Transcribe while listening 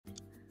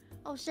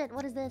Oh shit,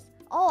 what is this?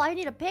 Oh, I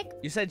need a pick?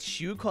 You said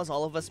Shu calls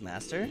all of us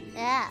master?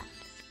 Yeah.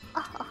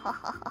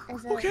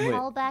 There's a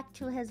callback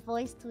to his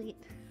voice tweet.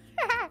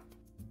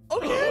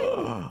 Okay.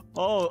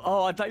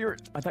 Oh, I thought you were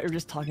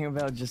just talking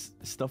about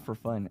just stuff for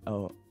fun.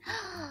 Oh.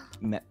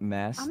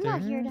 Master?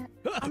 I'm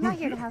not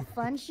here to have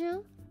fun,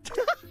 Shu.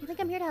 You think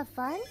I'm here to have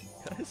fun?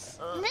 Yes.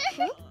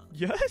 Shu?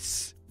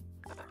 Yes.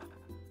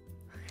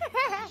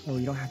 Oh,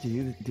 you don't have to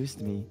do this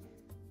to me.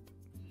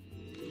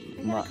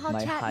 You're gonna call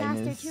my Chat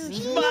highness. Master too,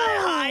 Shu. My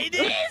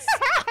highness.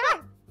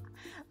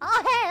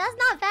 Oh, hey, that's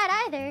not bad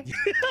either.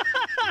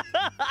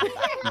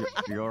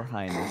 Your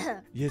highness.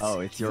 Yes. Oh,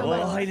 it's your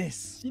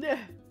highness. Yeah.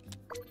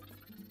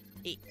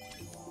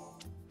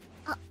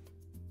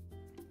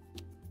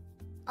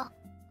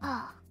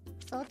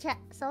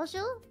 So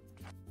Shu?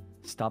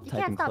 Stop You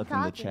typing can't stop clip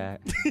in the talking.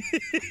 chat.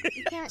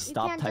 You can't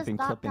Stop just typing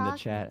stop clip in the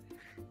talking. chat.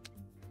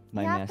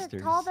 My You have masters.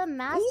 to call them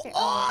master.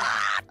 Oh,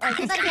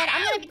 do that again.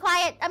 I'm gonna be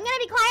quiet. I'm gonna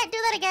be quiet. Do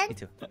that again. Me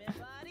too.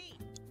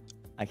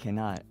 I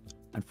cannot.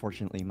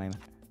 Unfortunately, my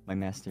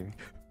master.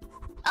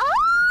 Oh!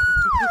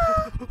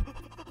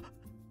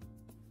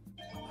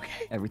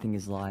 Okay. Everything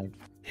is live,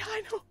 Yeah,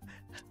 I know.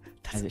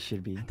 as it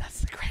should be.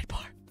 That's the great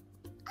part.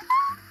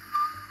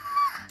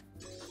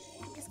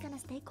 I'm just gonna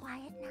stay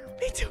quiet now.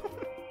 Me too.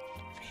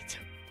 Me too.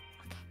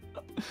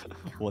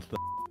 What the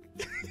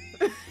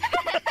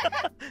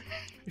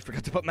You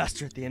forgot to put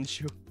master at the end,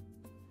 Shu.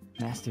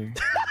 master?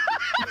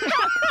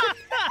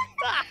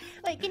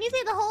 Wait, can you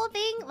say the whole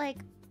thing? Like,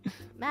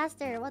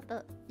 master, what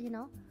the, you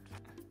know?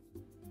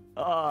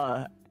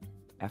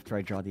 After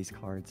I draw these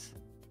cards,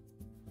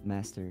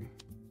 master.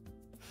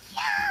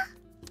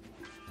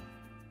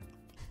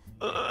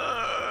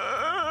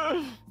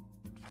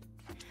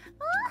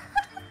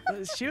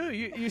 Shu,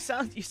 you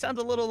sound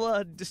a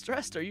little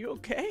distressed. Are you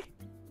okay?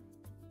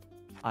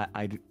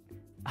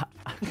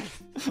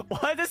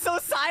 Why is it so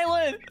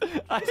silent?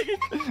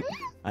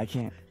 I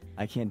can't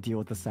deal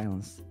with the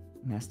silence,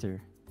 master.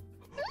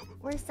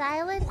 We're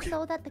silent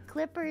so that the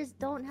clippers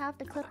don't have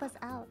to clip us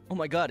out. Oh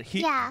my God,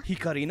 Yeah.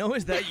 Hikarino,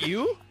 is that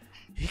you?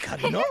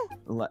 Hikarino?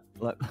 Let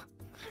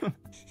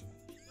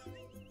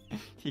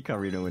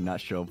Hikarino would not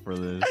show up for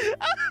this.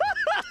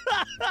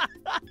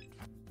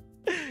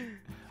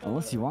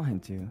 Unless you want him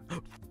to.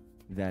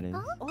 That is.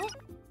 Oh.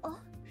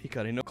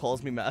 Hikarino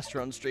calls me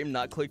master on stream,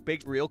 not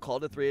clickbait, real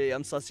call to 3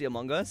 AM sussy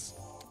among us.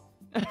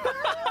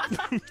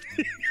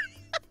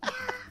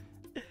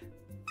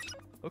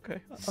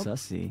 Okay.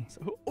 Sussy.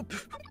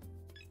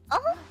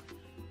 Oh.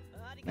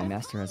 My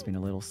master has been a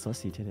little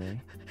sussy today.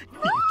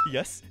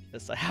 Yes,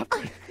 I have.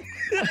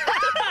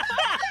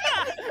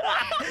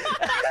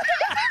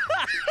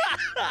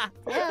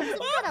 Yeah, some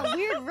kind of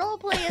weird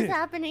roleplay is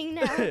happening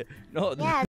now. No, Yeah.